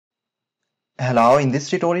Hello, in this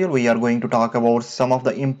tutorial we are going to talk about some of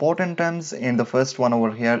the important terms, and the first one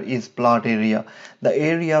over here is plot area. The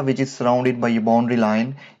area which is surrounded by a boundary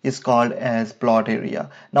line is called as plot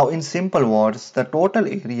area. Now in simple words, the total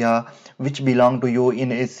area which belong to you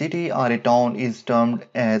in a city or a town is termed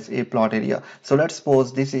as a plot area. So let's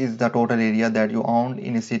suppose this is the total area that you own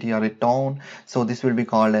in a city or a town. So this will be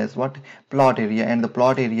called as what? Plot area, and the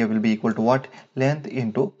plot area will be equal to what? Length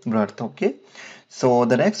into breadth. Okay. So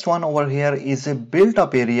the next one over here is a built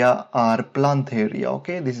up area or plinth area.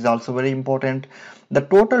 Okay, this is also very important. The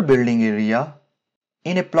total building area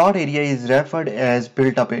in a plot area is referred as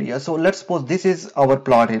built up area. So let's suppose this is our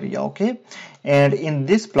plot area. Okay, and in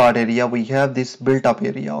this plot area we have this built up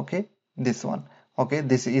area. Okay, this one. Okay,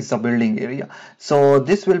 this is the building area. So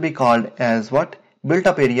this will be called as what? Built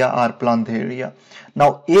up area or plinth area.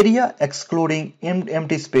 Now area excluding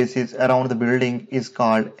empty spaces around the building is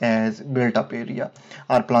called as built up area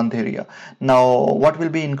or plinth area. Now what will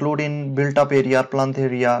be included in built up area or plinth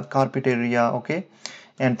area? Carpet area, okay,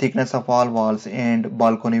 and thickness of all walls and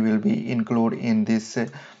balcony will be included in this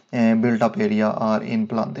built up area or in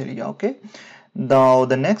plinth area. Okay, now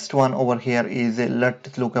the next one over here is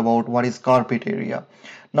let's look about what is carpet area.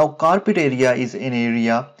 Now carpet area is an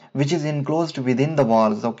area which is enclosed within the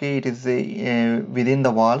walls. Okay, it is within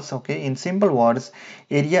the walls. Okay, in simple words,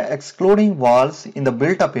 area excluding walls in the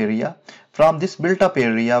built up area. From this built up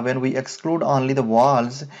area, when we exclude only the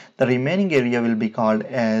walls, the remaining area will be called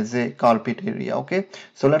as a carpet area. Okay,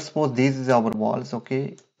 so let's suppose this is our walls,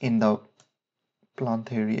 okay, in the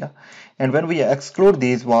plinth area, and when we exclude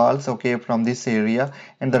these walls, okay, from this area,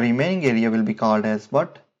 and the remaining area will be called as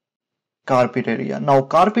what? Carpet area. Now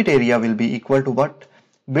carpet area will be equal to what?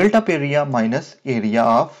 Built up area minus area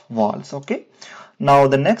of walls. Okay, now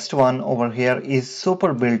the next one over here is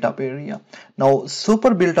super built up area. Now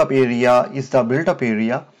super built up area is the built up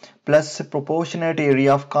area plus proportionate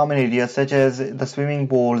area of common areas, such as the swimming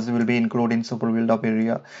pools will be included in super built up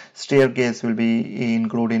area, staircase will be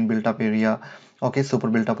included in built up area. Okay, super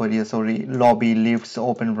built up area, sorry, lobby, lifts,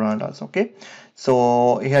 open verandas. Okay,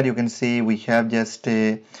 so here you can see we have just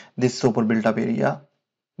this super built up area,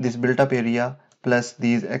 this built up area plus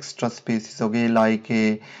these extra spaces. Okay, like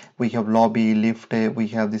we have lobby, lift, we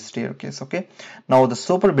have this staircase. Okay, now the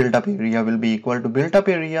super built up area will be equal to built up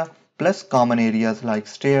area plus common areas like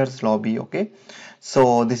stairs, lobby. Okay,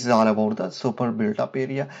 so this is all about the super built up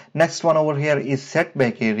area. Next one over here is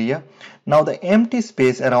setback area. Now the empty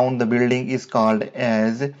space around the building is called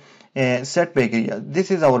as setback area.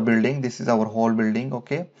 This is our building, this is our whole building.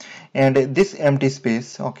 Okay, and this empty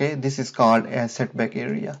space, okay, this is called as setback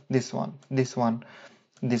area. This one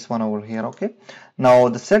over here. Okay, now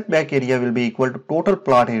the setback area will be equal to total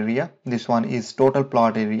plot area. This one is total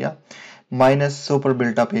plot area minus super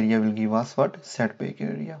built up area will give us what? Setback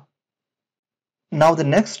area. Now the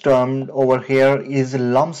next term over here is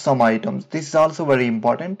lump sum items. This is also very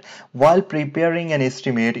important. While preparing an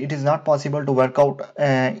estimate, it is not possible to work out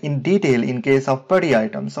in detail in case of petty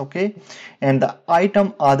items. Okay, and the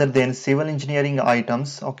item other than civil engineering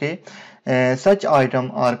items, okay, such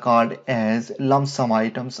items are called as lump sum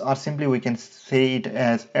items, or simply we can say it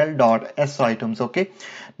as L.S items. Okay,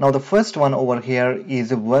 now the first one over here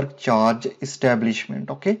is work charge establishment.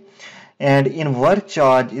 Okay, and in work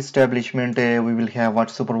charge establishment we will have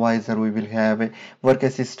what? Supervisor, we will have work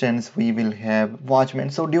assistants, we will have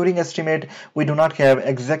watchmen. So during estimate we do not have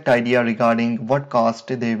exact idea regarding what cost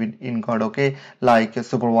they will incur. Okay, like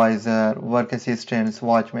supervisor, work assistants,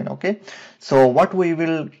 watchmen. Okay, so what we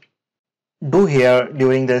will do here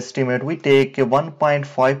during the estimate, we take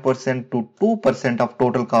 1.5% to 2% of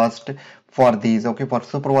total cost for these. Okay, for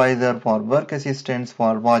supervisor, for work assistants,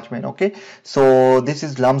 for watchmen. Okay, so this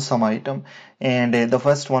is lump sum item, and the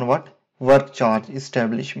first one what? Work charge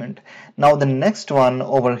establishment. Now the next one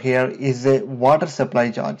over here is water supply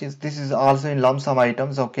charges. This is also in lump sum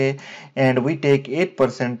items. Okay, and we take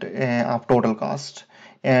 8% of total cost.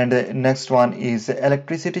 And next one is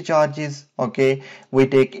electricity charges. Okay, we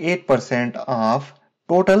take 8% of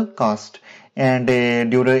total cost. And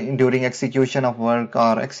during execution of work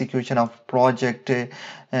or execution of project,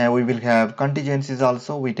 we will have contingencies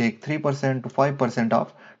also. We take 3% to 5%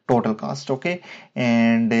 of total cost. Okay,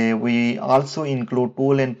 and we also include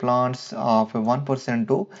tool and plants of 1%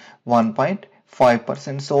 to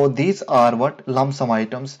 1.5%. So these are what? Lump sum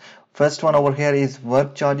items. First one over here is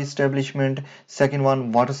work charge establishment, second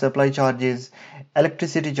one water supply charges,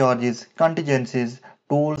 electricity charges, contingencies,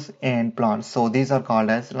 tools and plants. So these are called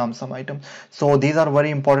as lump sum items. So these are very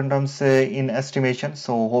important terms in estimation.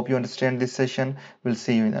 So hope you understand this session. We'll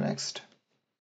see you in the next.